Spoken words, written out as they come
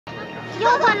又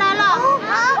快来了！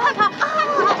啊，快跑！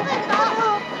快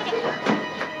跑！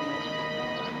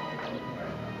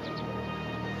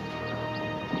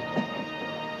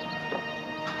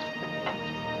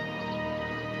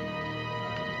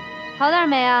好点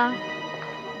没啊？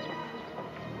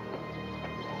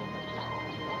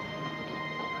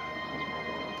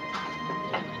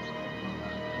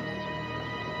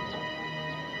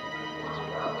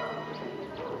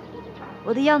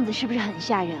我的样子是不是很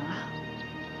吓人啊？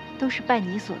都是拜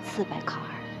你所赐，白考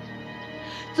儿。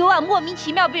昨晚莫名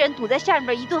其妙被人堵在下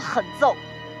面一顿狠揍，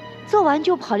揍完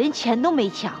就跑，连钱都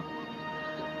没抢。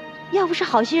要不是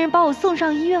好心人把我送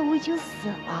上医院，我已经死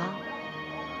了。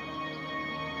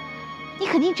你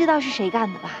肯定知道是谁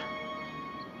干的吧？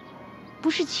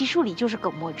不是祁树礼就是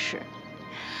耿墨池。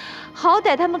好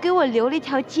歹他们给我留了一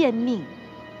条贱命，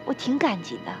我挺感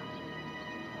激的。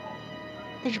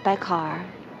但是白考儿。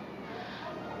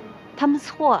他们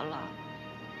错了，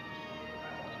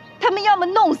他们要么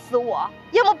弄死我，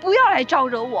要么不要来招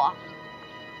惹我。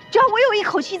只要我有一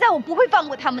口气在，我不会放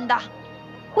过他们的。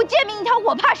我贱命一条，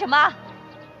我怕什么？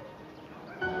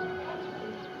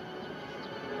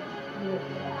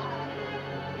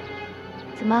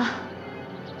怎么，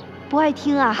不爱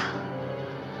听啊？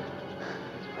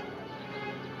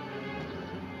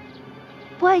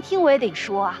不爱听我也得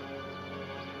说啊。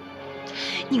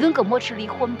你跟耿墨池离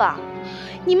婚吧。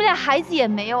你们俩孩子也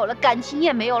没有了，感情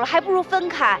也没有了，还不如分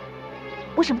开。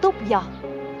我什么都不要，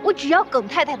我只要耿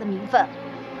太太的名分。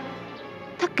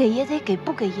他给也得给，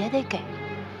不给也得给，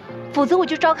否则我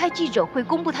就召开记者会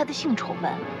公布他的性丑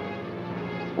闻。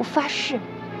我发誓，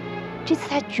这次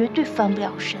他绝对翻不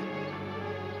了身。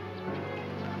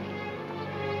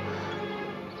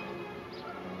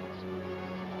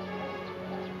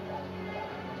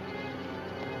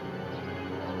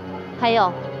还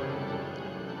有。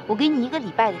我给你1个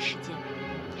礼拜的时间，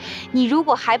你如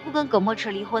果还不跟耿墨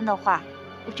池离婚的话，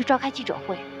我就召开记者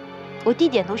会，我地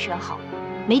点都选好，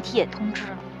媒体也通知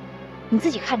了，你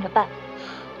自己看着办。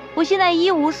我现在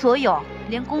一无所有，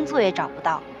连工作也找不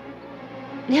到，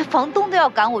连房东都要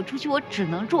赶我出去，我只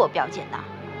能住我表姐那儿。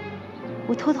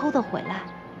我偷偷的回来，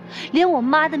连我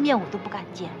妈的面我都不敢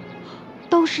见，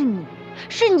都是你，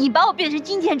是你把我变成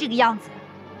今天这个样子，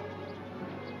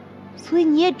所以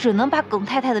你也只能把耿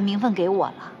太太的名分给我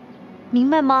了。明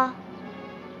白吗？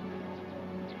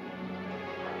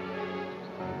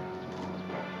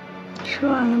说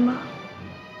完了吗？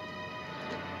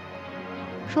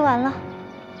说完了。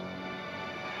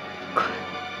快！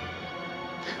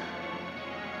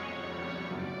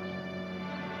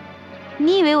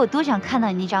你以为我多想看到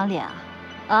你那张脸啊？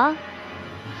啊！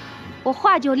我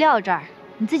话就撂这儿，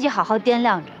你自己好好掂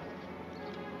量着。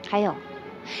还有，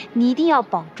你一定要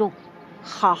保重，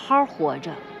好好活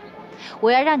着。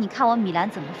我要让你看我米兰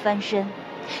怎么翻身，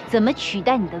怎么取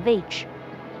代你的位置，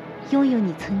拥有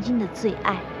你曾经的最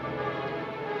爱。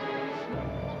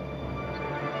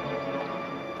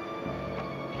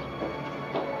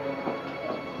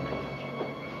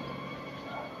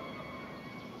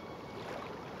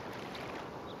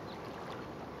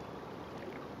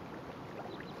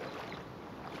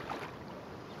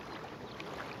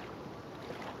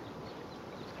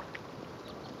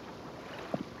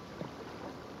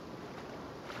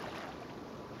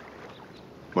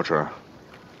墨池，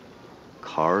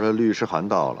考儿的律师函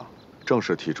到了，正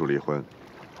式提出离婚。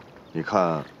你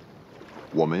看，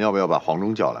我们要不要把黄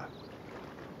忠叫来？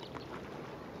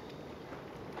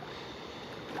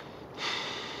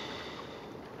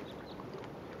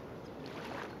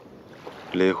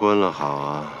离婚了好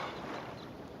啊，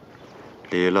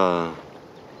离了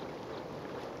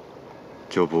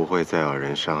就不会再有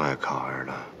人伤害考儿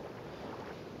了。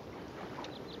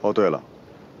哦，对了。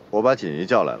我把锦衣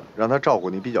叫来了，让他照顾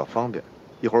你比较方便。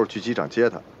一会儿我去机场接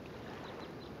他。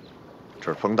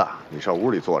这儿风大，你上屋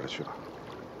里坐着去吧。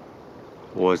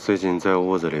我最近在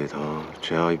屋子里头，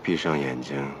只要一闭上眼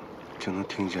睛，就能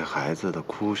听见孩子的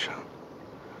哭声。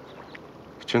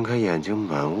睁开眼睛，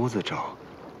满屋子找，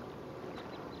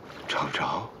找不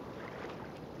着。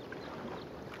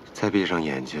再闭上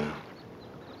眼睛，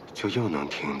就又能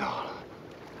听到了。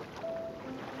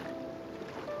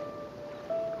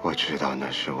我知道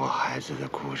那是我孩子的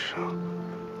哭声，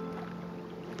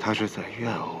他是在怨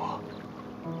我，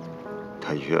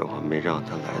他怨我没让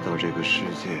他来到这个世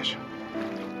界上。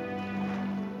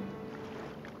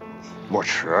墨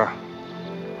池，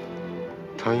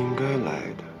他应该来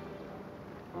的，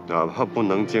哪怕不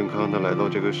能健康的来到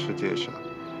这个世界上，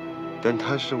但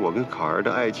他是我跟考儿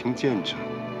的爱情见证。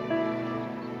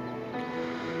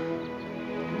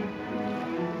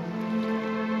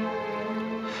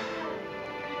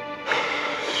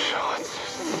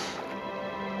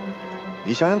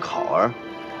你想想考儿，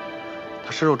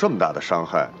他受这么大的伤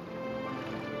害，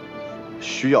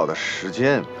需要的时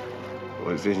间。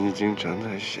我最近经常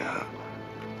在想，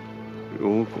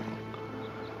如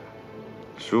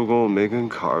果我没跟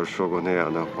考儿说过那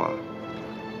样的话，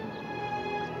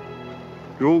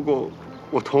如果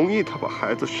我同意他把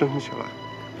孩子生下来，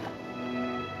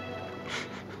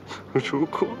如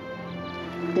果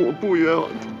我不冤枉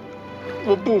他，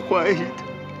我不怀疑他，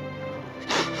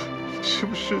是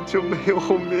不是就没有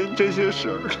后面这些事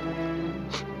儿了？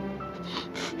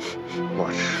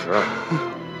我吃。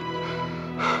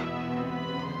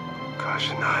可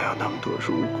是哪有那么多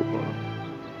如果？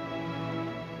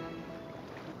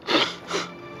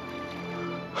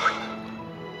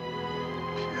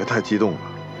别太激动了，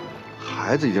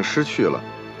孩子已经失去了，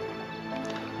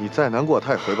你再难过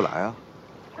他也回不来啊。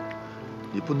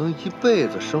你不能一辈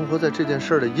子生活在这件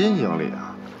事的阴影里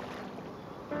啊。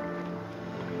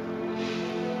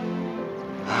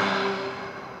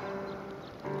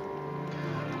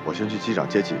我先去机场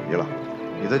接锦衣了，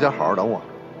你在家好好等我，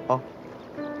啊。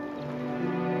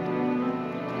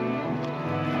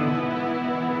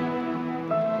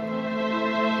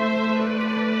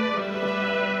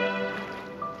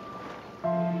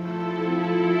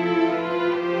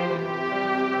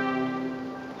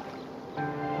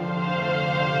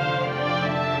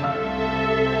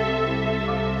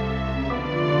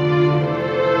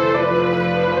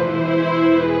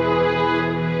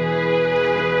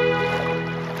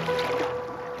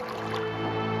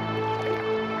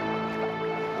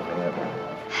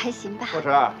还行吧。墨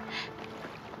池，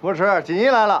墨池，锦衣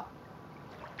来了。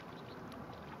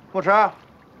墨池，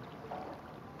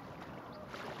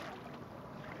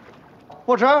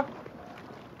墨池，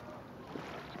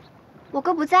我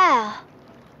哥不在啊。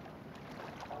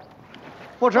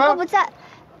墨池，我哥不在。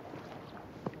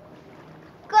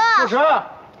哥，墨池，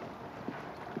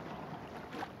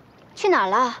去哪儿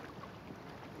了？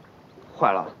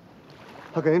坏了，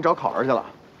他肯定找考儿去了。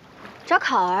找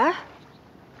考儿。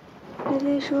微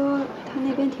微说他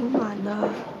那边挺暖的，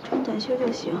穿短袖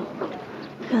就行。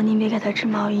让您别给他织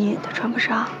毛衣，他穿不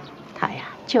上。他呀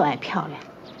就爱漂亮，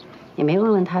也没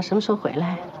问问他什么时候回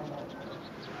来。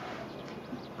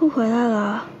不回来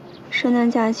了，圣诞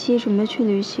假期准备去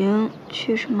旅行，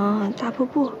去什么大瀑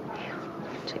布。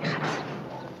这孩子，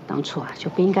当初啊就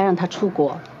不应该让他出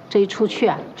国，这一出去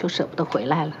啊就舍不得回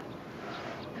来了。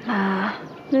妈，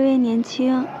微微年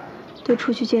轻，多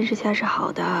出去见识下是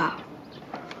好的。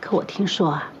可我听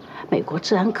说啊，美国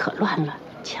治安可乱了，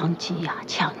枪击呀、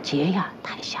抢劫呀，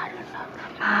太吓人了。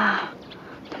妈，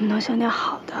能不能想点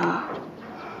好的？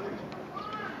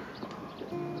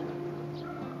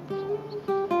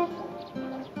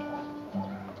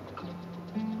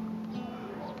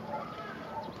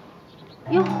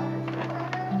哟，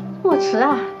墨池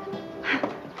啊，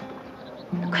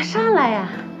快上来呀！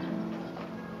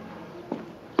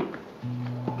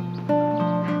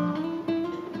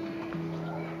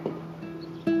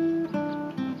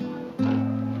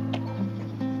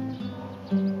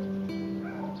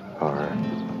宝儿，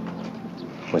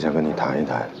我想跟你谈一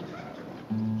谈。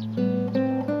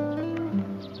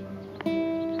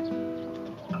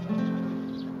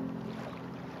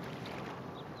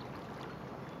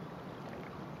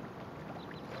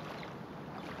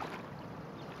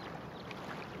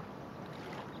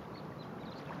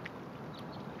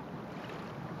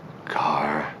考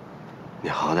儿，你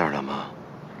好点了吗？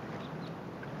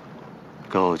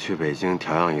跟我去北京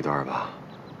调养一段吧。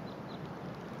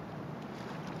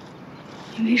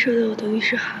你没收到我的律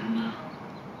师函吗？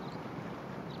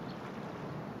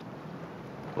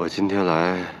我今天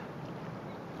来，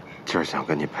就是想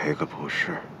跟你赔个不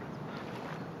是。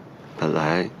本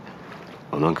来，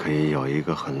我们可以有一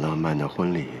个很浪漫的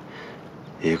婚礼，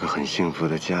一个很幸福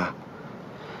的家。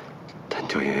但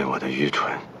就因为我的愚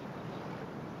蠢，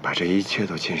把这一切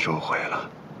都亲手毁了。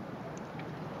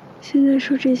现在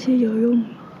说这些有用吗？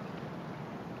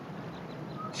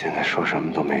现在说什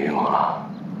么都没用了。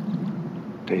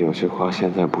但有些话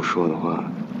现在不说的话，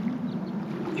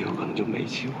以后可能就没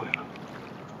机会了。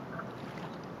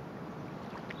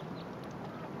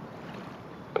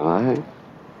本来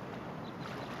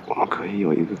我们可以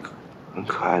有一个很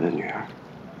可爱的女儿，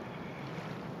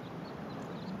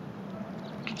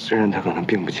虽然她可能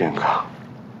并不健康，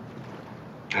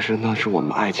但是那是我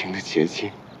们爱情的结晶。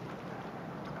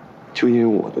就因为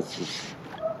我的自私，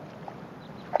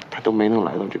她都没能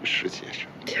来到这个世界上。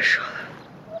别说了。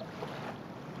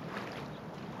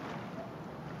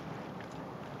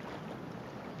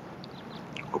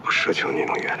我不奢求你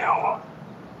能原谅我，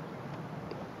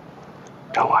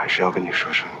但我还是要跟你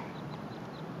说声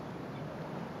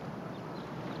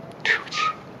对不起。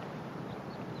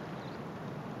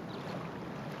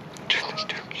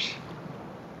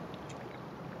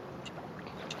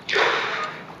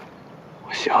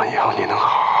我希望以后你能好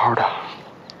好的，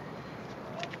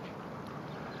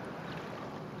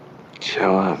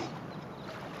千万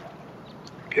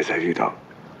别再遇到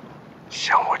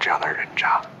像我这样的人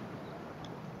渣。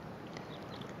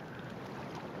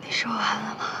你说完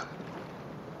了吗？